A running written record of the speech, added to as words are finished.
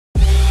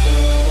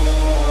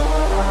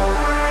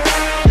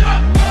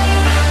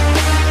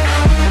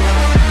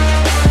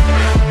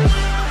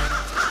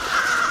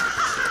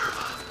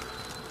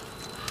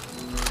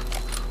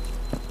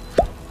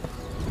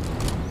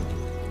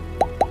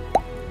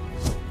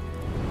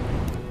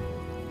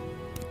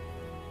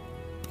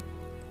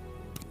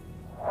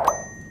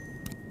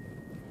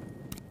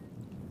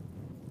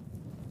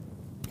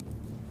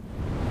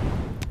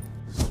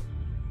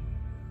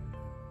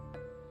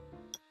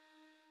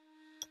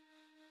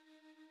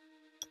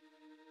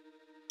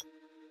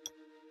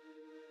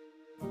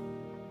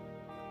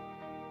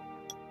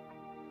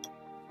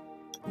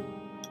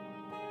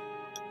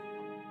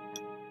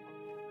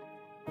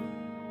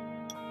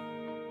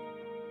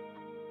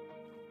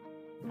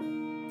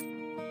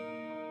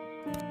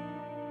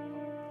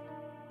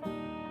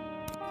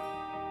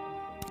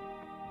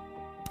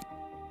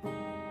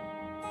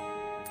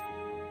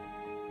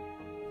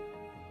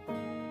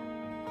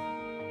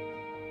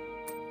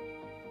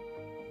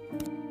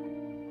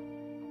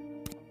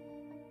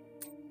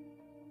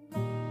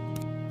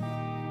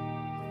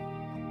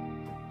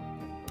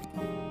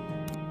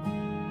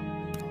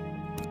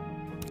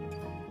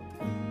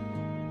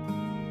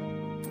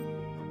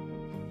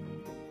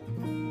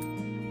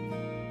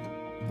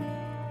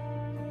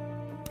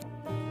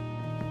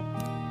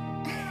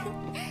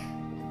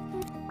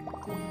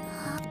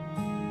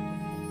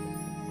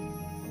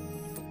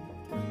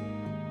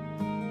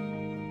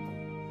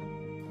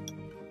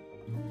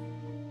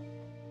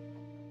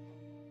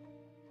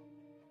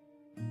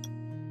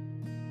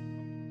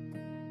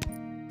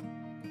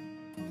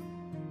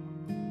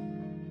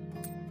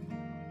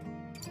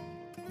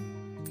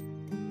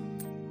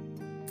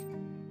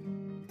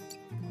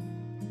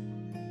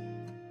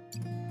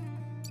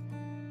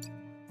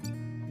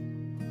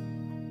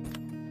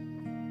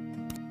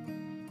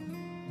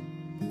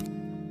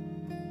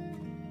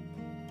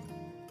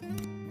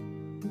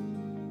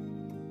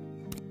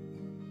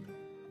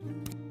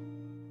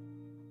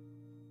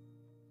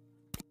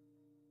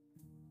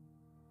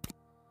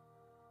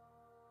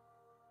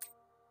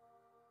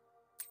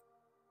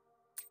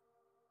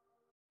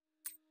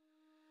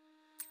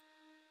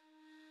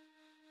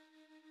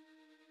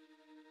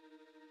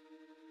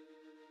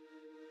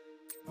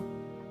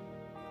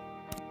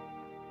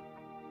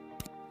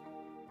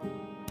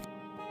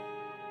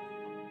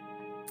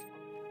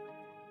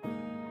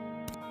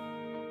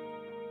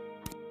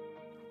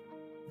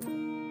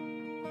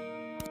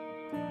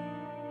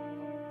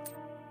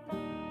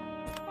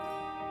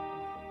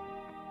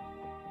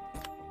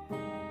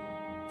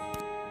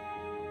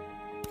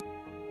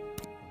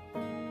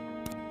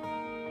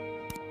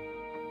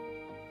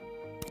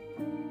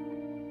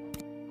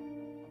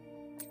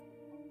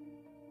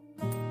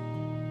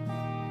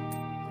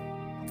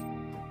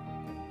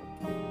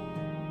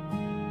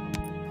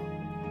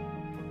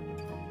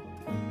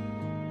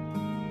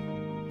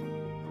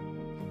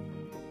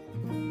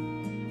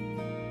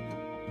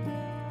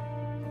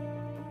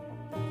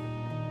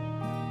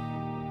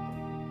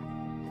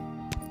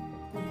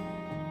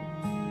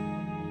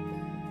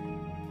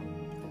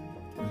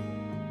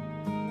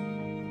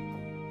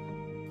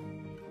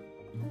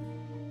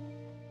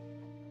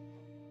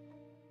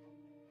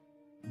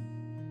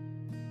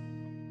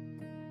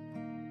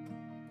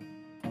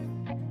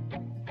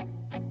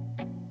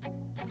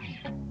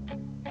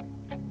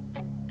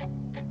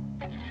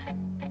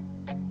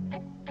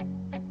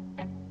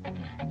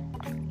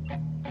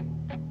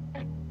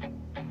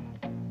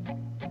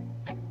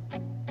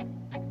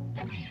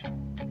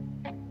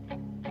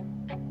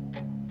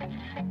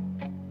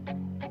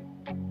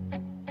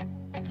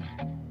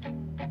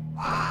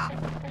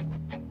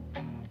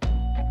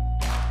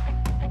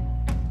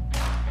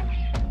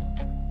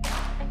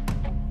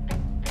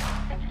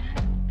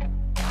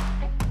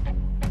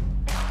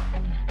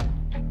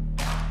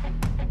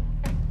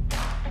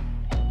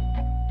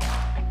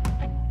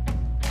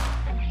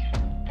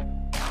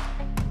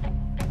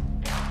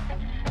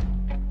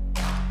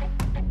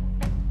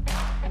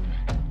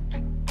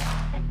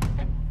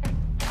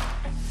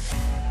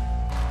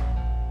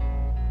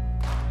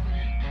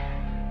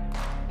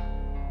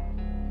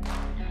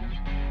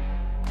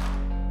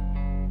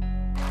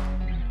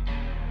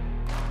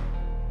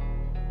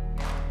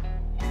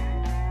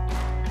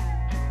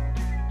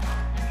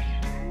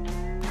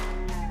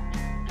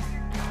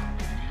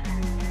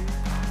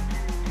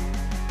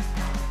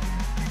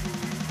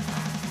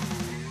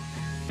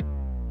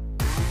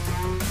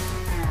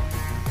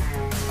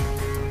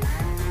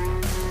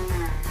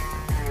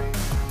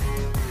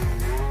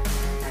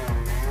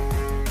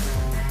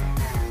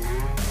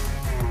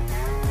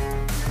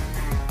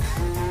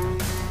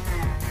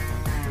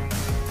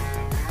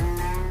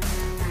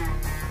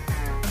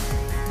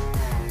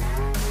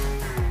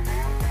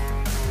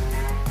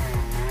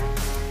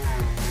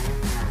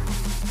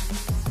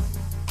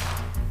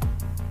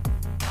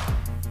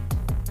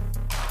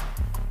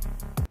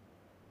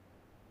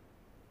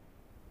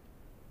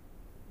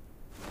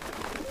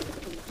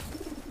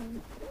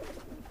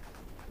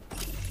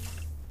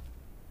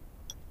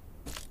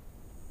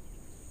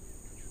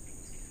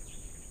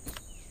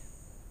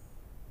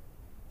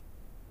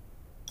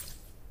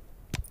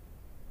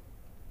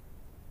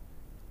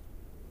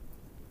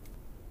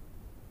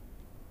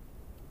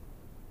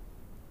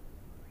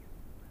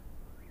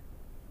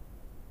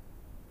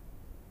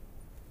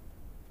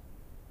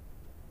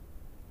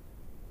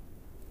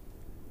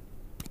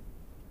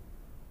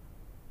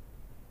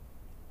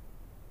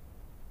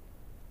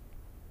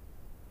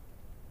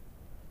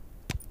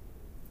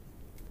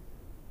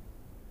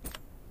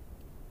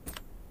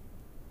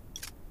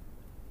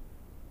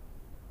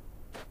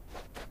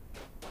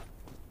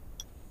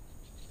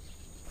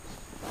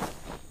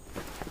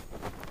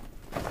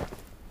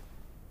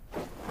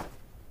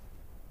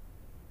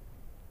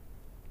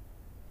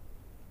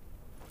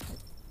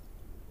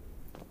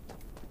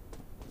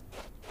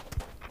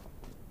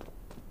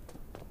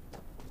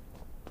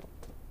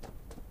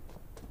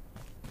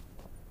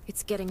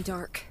It's getting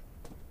dark.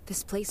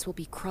 This place will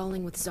be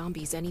crawling with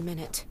zombies any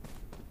minute.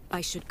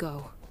 I should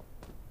go.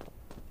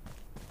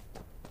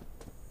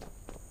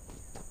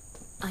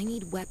 I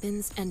need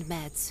weapons and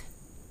meds.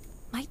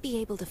 Might be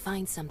able to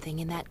find something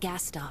in that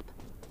gas stop.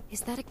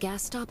 Is that a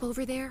gas stop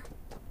over there?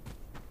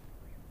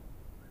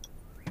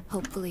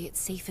 Hopefully it's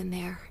safe in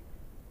there.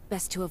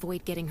 Best to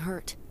avoid getting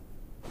hurt.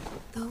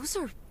 Those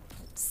are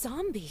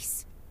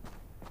zombies.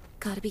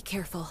 Gotta be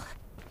careful.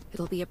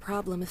 It'll be a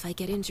problem if I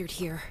get injured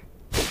here.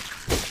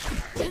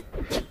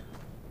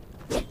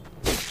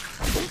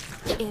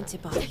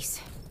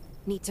 Antibodies.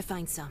 Need to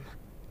find some.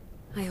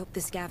 I hope the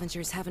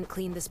scavengers haven't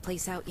cleaned this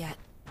place out yet.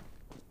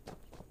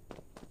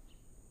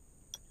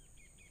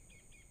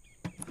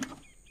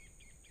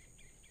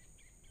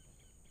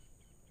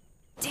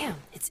 Damn,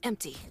 it's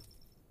empty.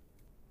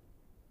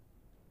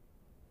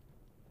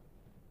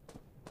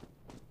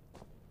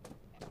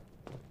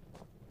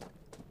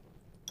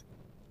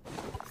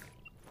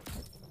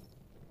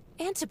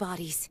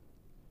 Antibodies.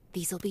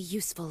 These'll be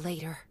useful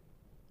later.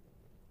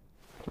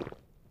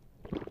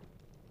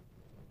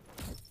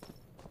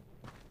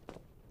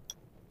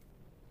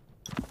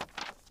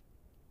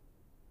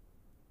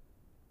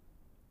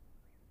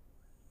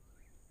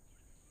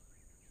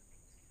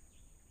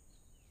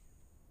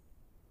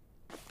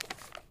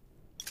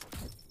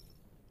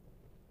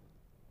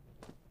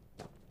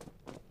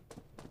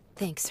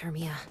 Thanks,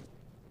 Hermia.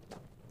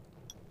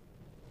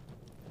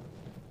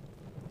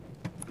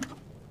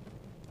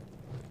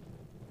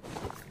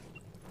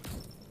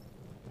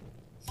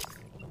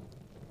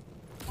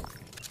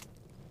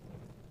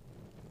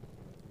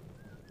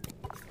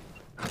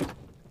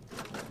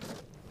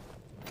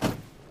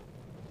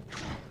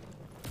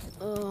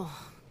 Oh,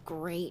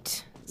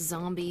 great.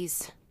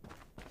 Zombies.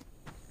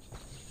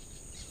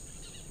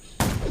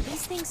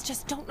 These things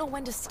just don't know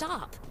when to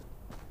stop.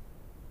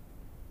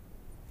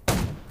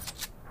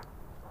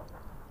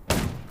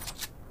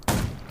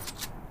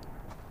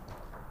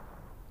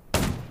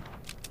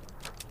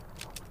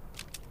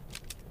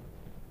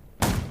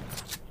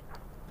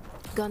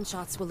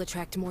 Gunshots will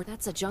attract more.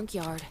 That's a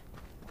junkyard.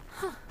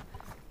 Huh.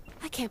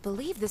 I can't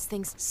believe this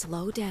thing's...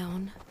 Slow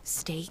down.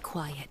 Stay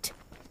quiet.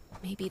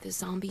 Maybe the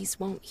zombies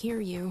won't hear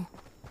you.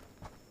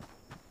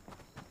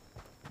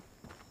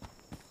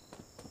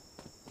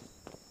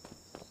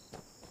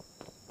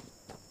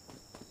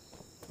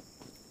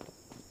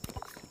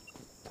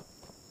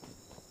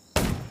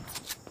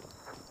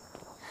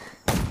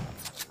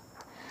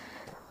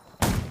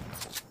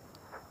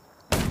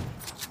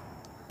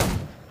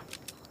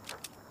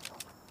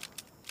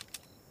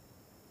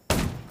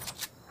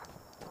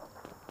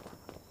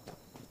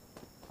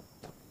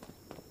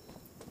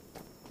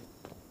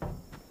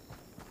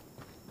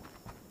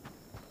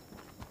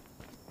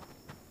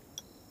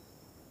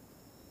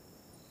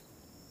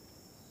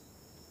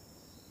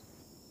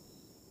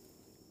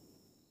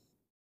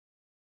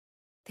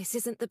 This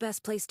isn't the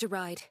best place to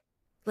ride.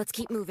 Let's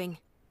keep moving.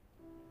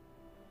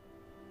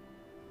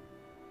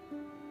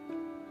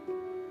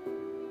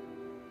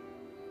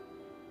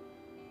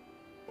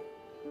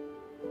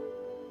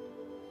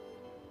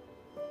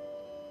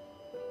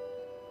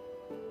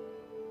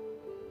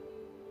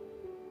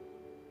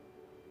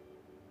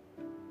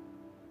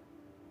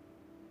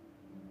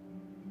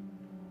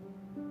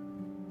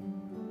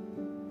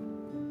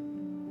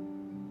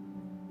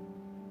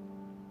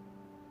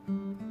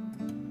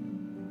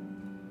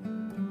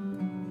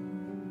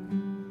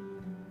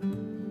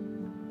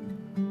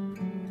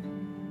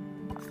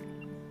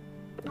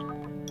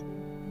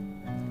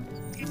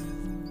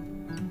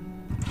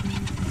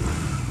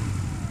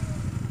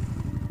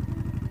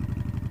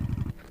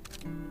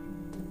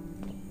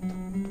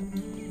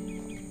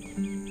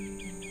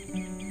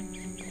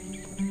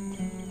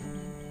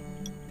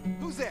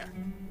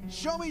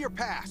 Show me your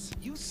pass.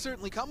 You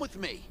certainly come with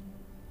me.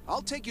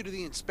 I'll take you to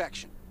the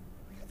inspection.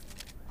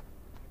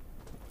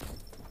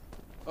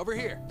 Over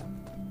here.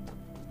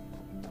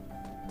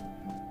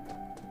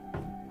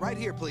 Right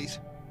here, please.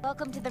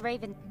 Welcome to the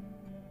Raven.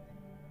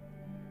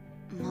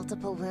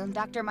 Multiple wound.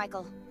 Dr.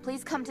 Michael,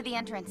 please come to the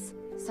entrance.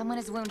 Someone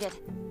is wounded.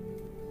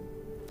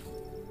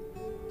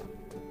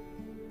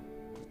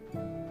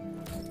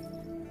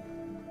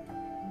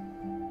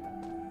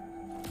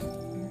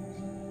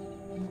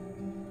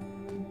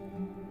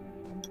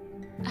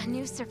 A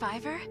new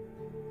survivor?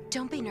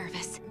 Don't be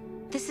nervous.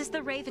 This is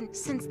the Raven.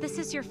 Since this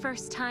is your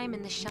first time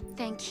in the shop,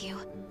 thank you.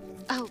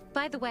 Oh,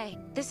 by the way,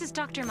 this is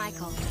Dr.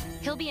 Michael.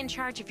 He'll be in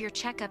charge of your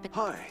checkup.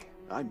 Hi,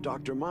 I'm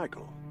Dr.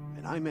 Michael,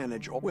 and I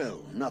manage all...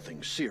 Well,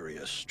 nothing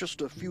serious,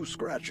 just a few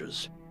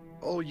scratches.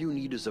 All you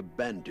need is a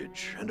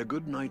bandage and a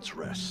good night's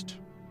rest.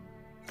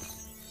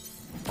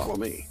 Follow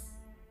me.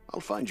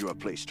 I'll find you a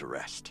place to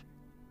rest.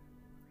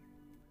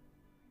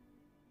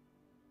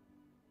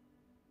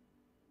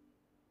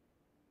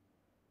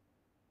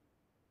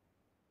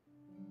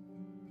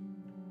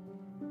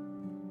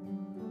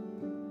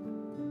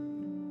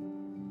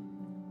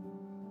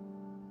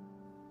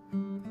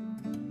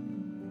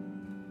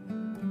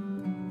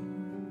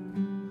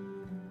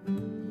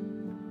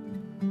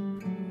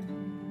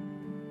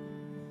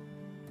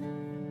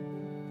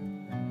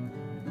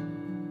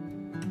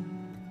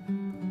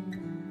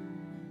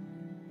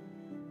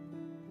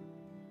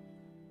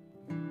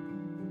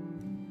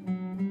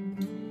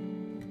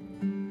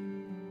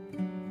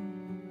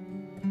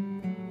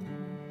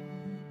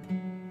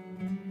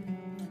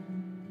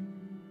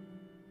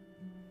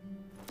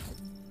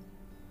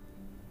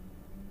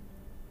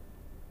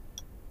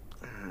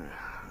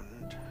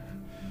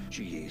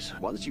 Geez,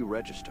 once you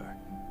register,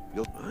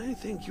 I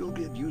think you'll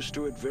get used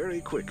to it very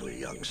quickly,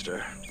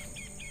 youngster.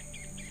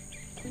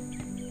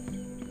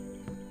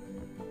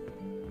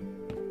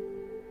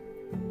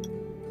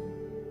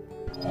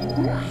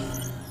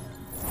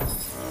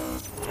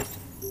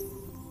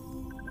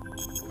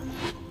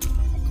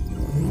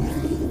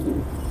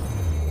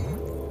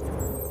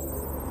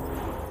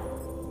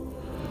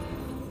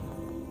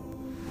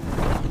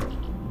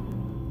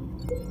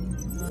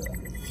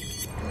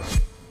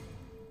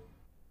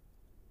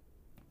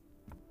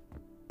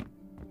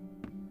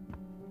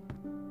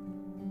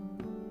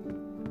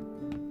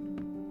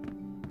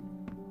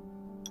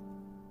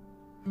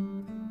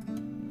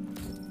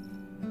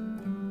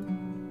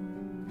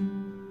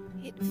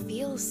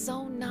 Feels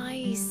so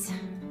nice.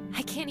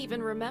 I can't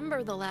even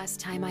remember the last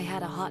time I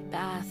had a hot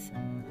bath.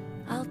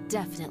 I'll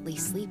definitely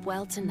sleep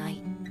well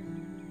tonight.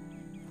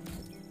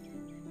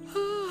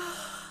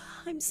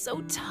 I'm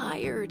so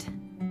tired.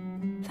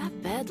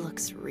 That bed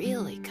looks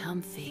really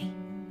comfy.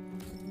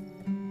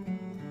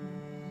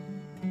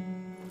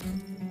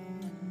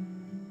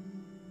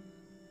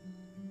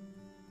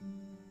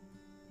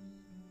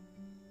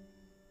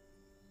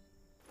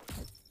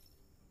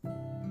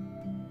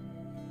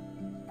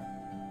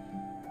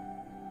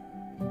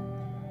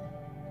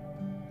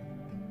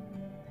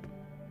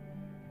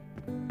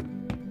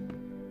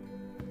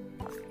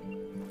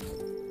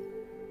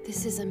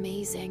 This is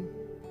amazing.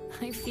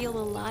 I feel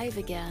alive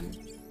again.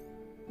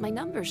 My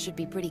numbers should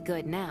be pretty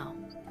good now.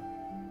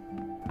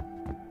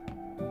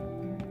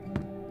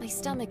 My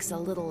stomach's a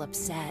little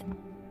upset.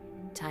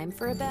 Time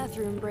for a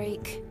bathroom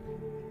break.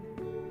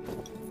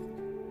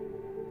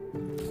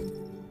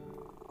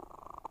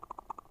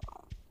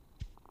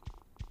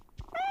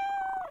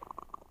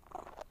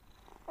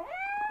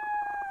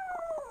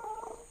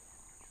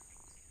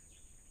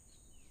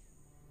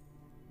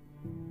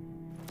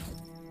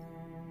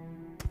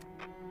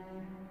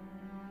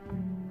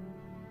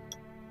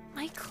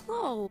 My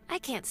clothes. I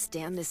can't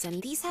stand this any.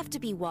 These have to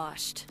be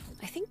washed.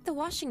 I think the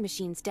washing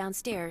machine's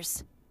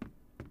downstairs.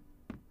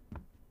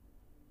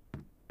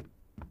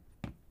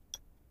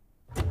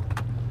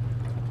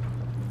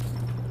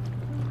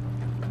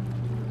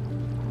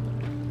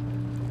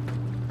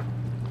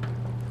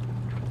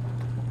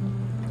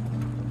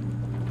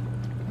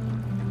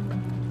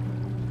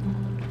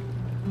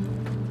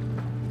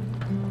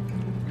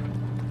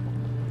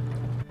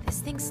 This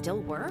thing still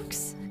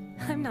works?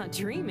 I'm not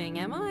dreaming,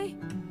 am I?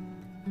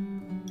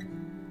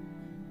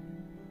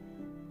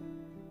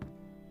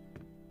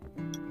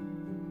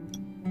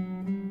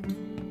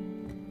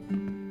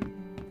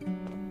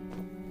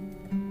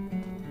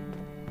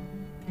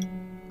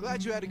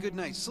 Glad you had a good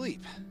night's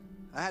sleep.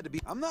 I had to be.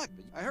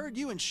 I heard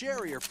you and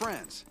Sherry are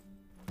friends.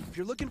 If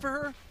you're looking for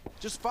her,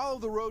 just follow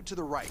the road to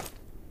the right.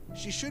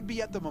 She should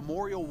be at the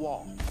memorial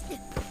wall.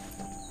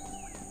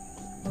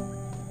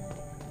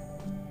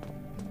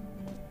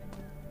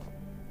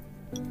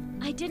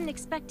 I didn't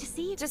expect to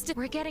see you.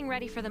 We're getting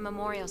ready for the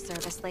memorial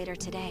service later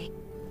today.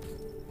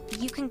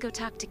 You can go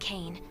talk to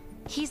Kane.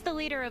 He's the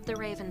leader of the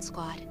Raven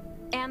Squad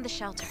and the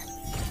shelter.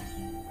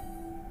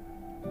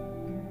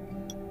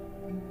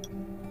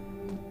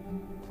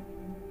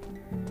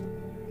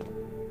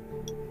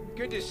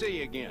 Good to see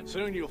you again.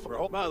 Soon you'll...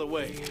 Oh, by the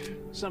way,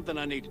 something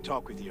I need to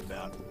talk with you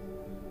about.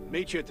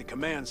 Meet you at the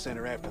command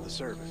center after the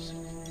service.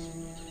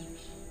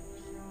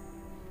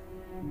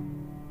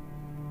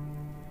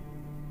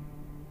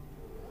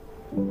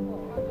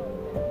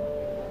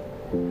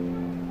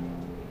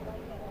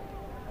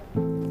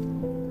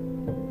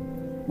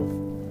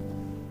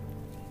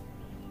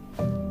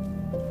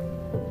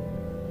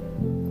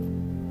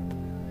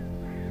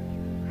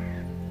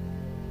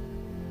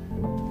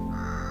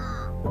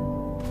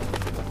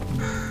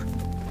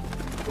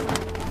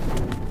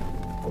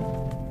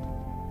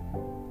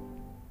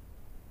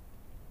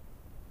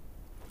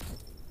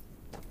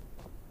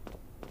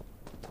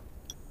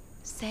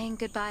 Saying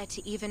goodbye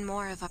to even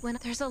more of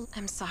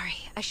I'm sorry,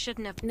 I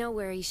shouldn't have. No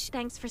worries.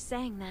 Thanks for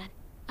saying that.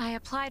 I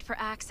applied for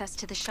access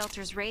to the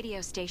shelter's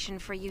radio station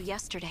for you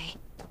yesterday.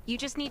 You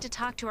just need to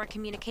talk to our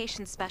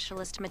communications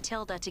specialist,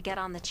 Matilda, to get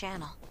on the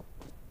channel.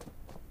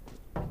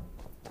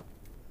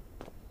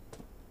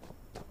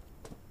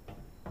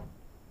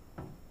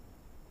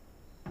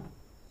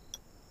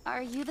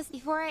 Are you this?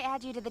 Before I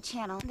add you to the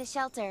channel, the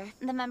shelter,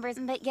 the members,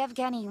 but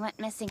Yevgeny went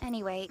missing.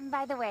 Anyway,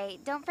 by the way,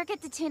 don't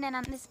forget to tune in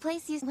on this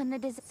place when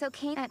the so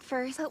Kane at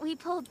first, but we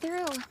pulled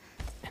through.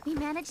 We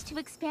managed to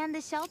expand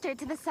the shelter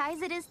to the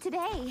size it is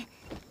today.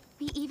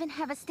 We even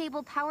have a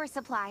stable power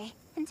supply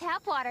and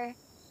tap water.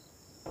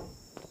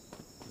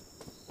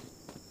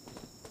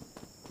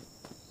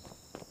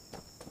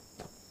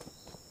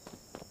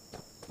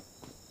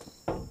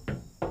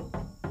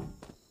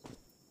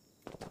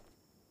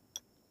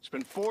 It's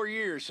been 4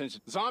 years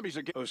since zombies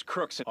are getting those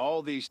crooks and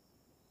all these...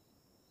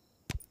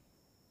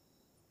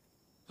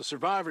 The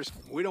survivors,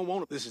 we don't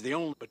want it. This is the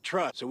only... But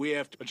trust, so we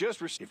have to...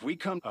 Just if we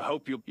come, I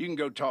hope you can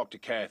go talk to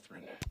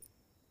Catherine.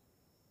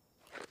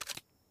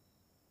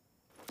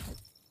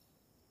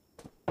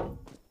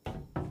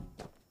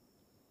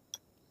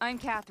 I'm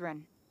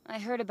Catherine. I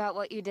heard about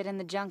what you did in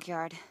the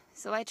junkyard,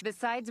 so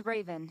Besides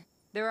Raven,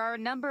 there are a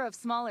number of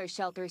smaller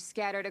shelters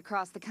scattered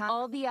across the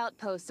All the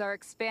outposts are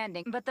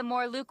expanding, but the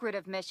more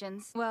lucrative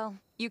missions, well,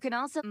 you can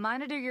also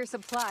monitor your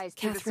supplies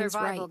through the Catherine's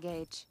survival right.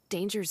 gauge.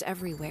 Dangers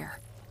everywhere.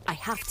 I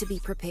have to be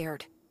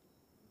prepared.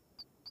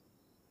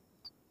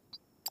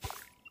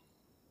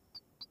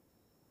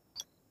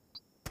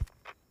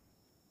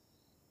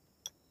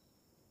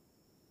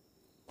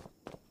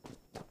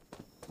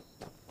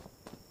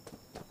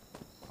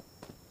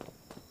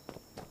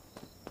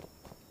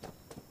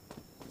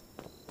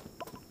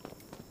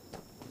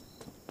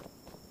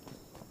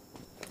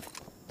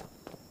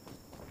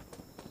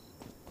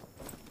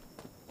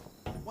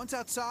 Once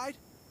outside,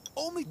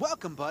 only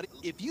welcome, buddy.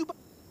 If you...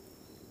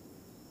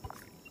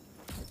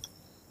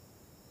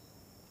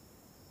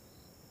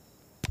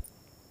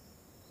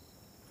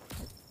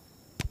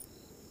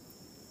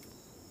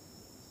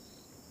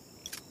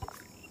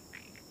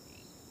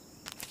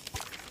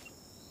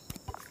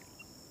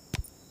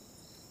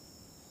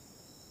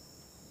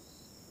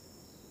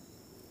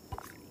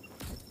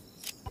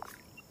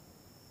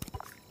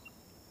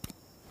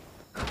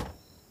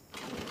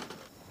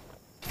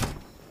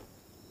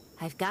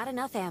 I've got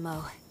enough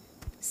ammo.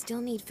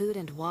 Still need food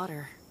and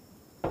water.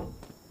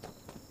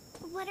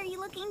 What are you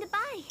looking to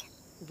buy?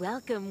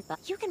 Welcome.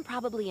 You can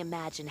probably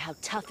imagine how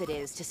tough it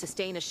is to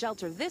sustain a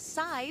shelter this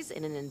size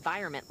in an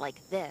environment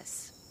like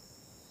this.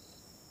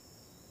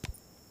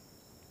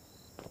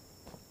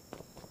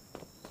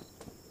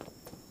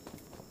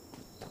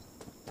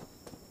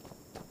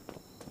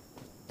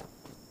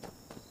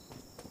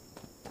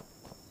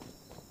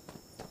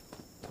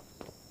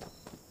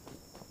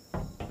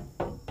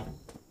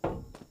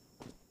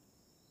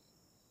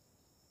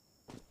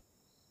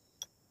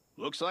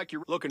 Looks like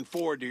you're looking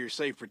forward to your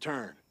safe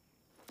return.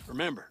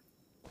 Remember,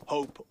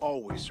 hope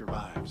always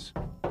survives.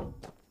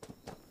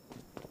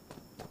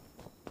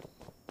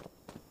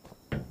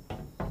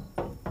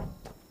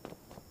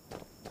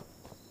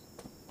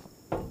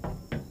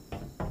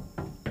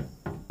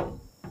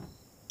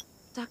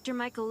 Dr.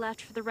 Michael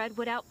left for the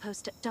Redwood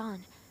Outpost at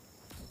dawn.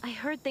 I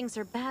heard things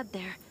are bad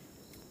there.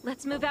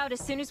 Let's move out as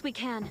soon as we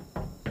can.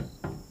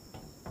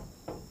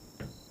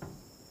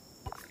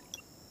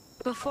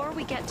 Before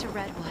we get to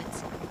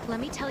Redwoods, let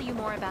me tell you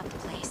more about the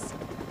place.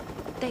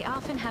 They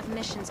often have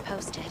missions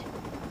posted.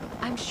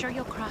 I'm sure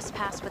you'll cross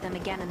paths with them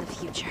again in the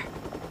future.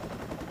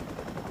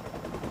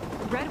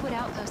 Redwood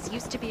Outpost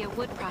used to be a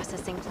wood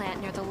processing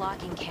plant near the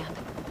logging camp.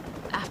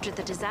 After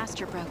the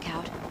disaster broke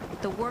out,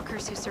 the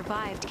workers who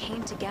survived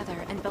came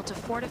together and built a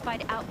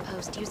fortified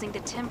outpost using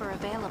the timber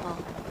available.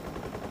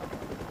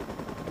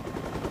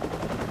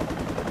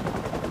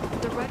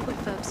 The Redwood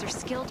folks are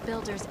skilled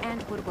builders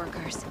and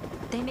woodworkers.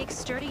 They make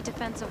sturdy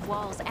defensive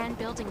walls and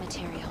building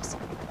materials,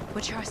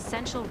 which are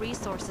essential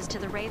resources to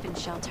the Raven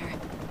shelter,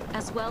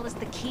 as well as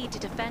the key to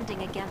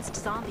defending against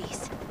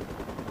zombies.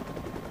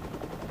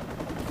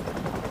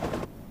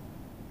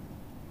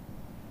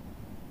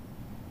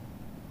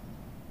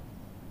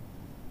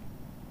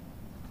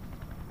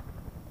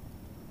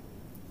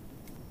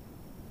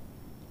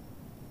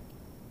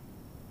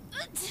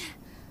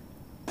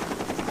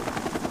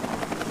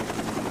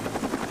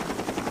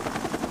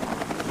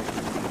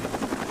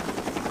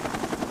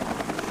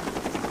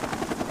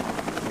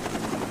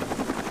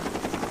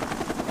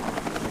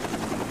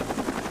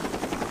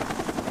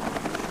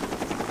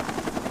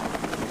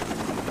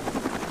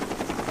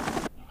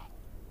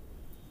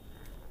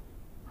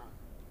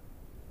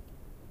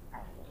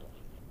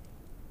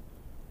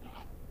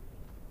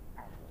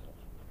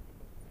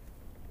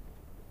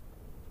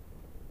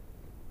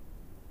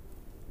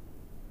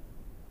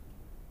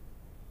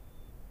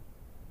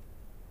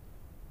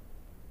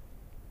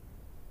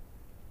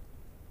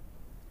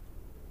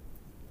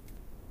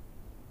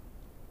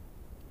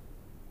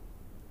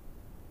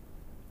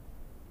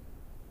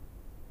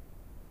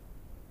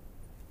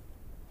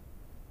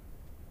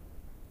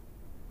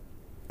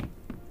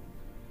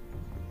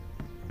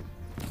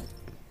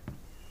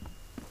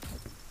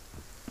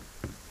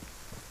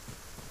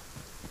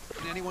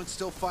 Can anyone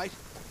still fight?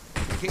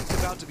 The gate's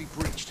about to be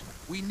breached.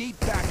 We need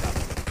backup.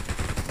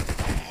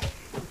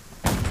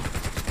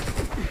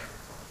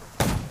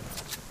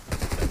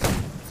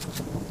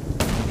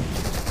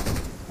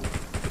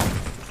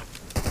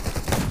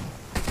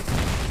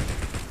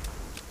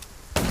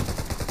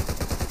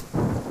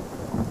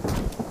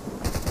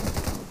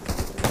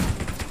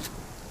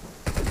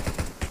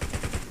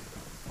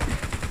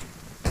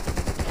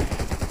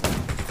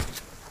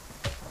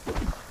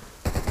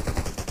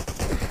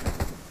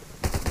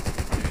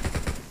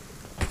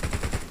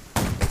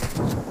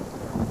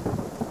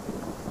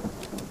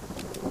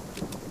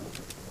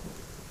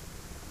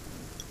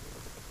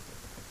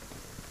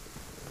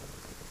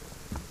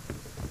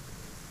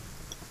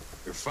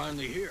 You're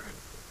finally here.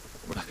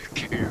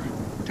 Here,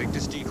 take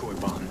this decoy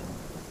bomb.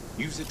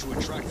 Use it to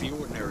attract the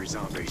ordinary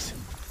zombies.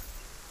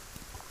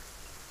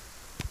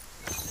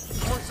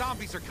 More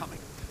zombies are coming.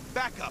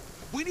 Backup.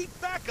 We need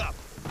backup.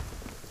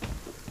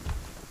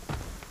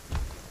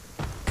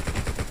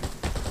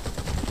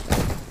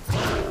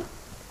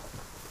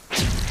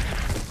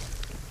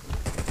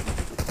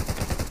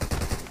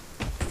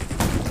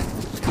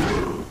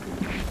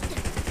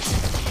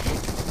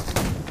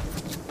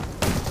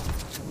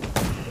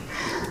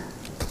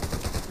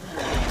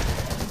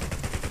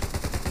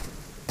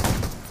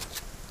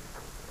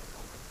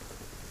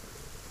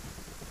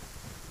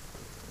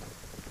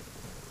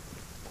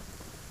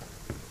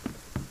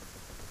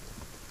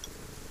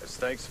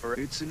 Thanks for...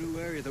 It's a new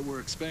area that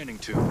we're expanding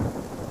to.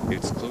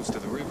 It's close to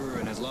the river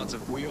and has lots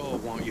of... We all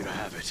want you to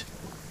have it.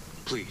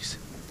 Please.